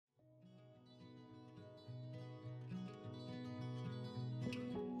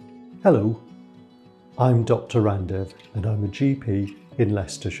Hello, I'm Dr. Randev and I'm a GP in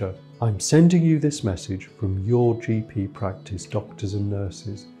Leicestershire. I'm sending you this message from your GP practice doctors and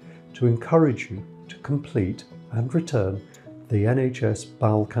nurses to encourage you to complete and return the NHS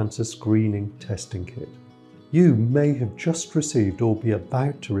bowel cancer screening testing kit. You may have just received or be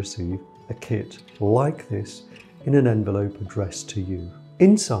about to receive a kit like this in an envelope addressed to you.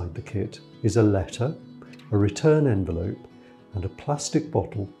 Inside the kit is a letter, a return envelope and a plastic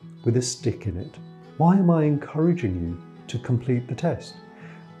bottle with a stick in it. Why am I encouraging you to complete the test?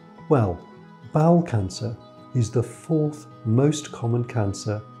 Well, bowel cancer is the 4th most common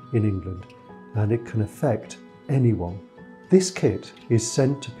cancer in England and it can affect anyone. This kit is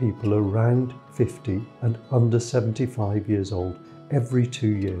sent to people around 50 and under 75 years old every 2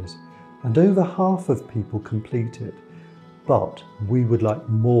 years, and over half of people complete it, but we would like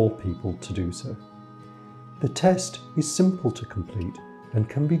more people to do so. The test is simple to complete and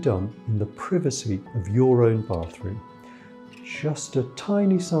can be done in the privacy of your own bathroom. Just a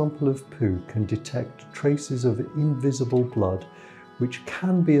tiny sample of poo can detect traces of invisible blood, which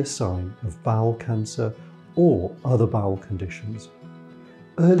can be a sign of bowel cancer or other bowel conditions.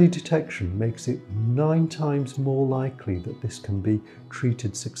 Early detection makes it 9 times more likely that this can be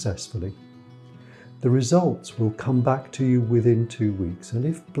treated successfully. The results will come back to you within 2 weeks, and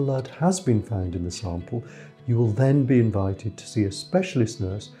if blood has been found in the sample, you will then be invited to see a specialist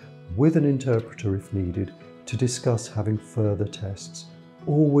nurse with an interpreter if needed to discuss having further tests,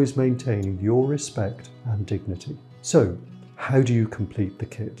 always maintaining your respect and dignity. So, how do you complete the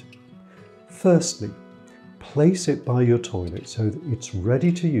kit? Firstly, place it by your toilet so that it's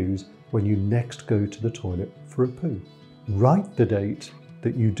ready to use when you next go to the toilet for a poo. Write the date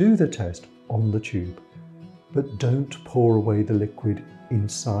that you do the test on the tube, but don't pour away the liquid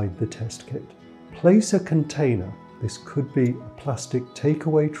inside the test kit. Place a container, this could be a plastic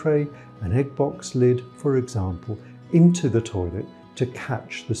takeaway tray, an egg box lid for example, into the toilet to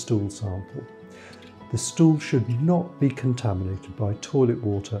catch the stool sample. The stool should not be contaminated by toilet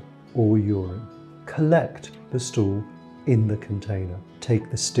water or urine. Collect the stool in the container.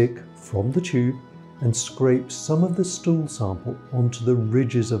 Take the stick from the tube and scrape some of the stool sample onto the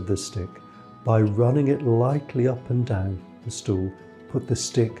ridges of the stick by running it lightly up and down the stool. Put the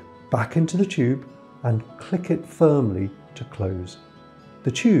stick back into the tube and click it firmly to close.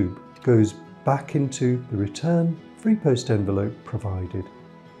 The tube goes back into the return free post envelope provided.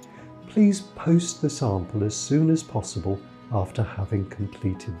 Please post the sample as soon as possible after having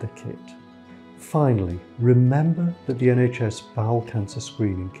completed the kit. Finally, remember that the NHS bowel cancer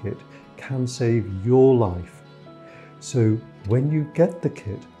screening kit can save your life. So when you get the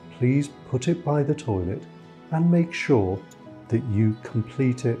kit, please put it by the toilet and make sure that you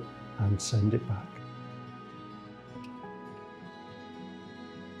complete it and send it back.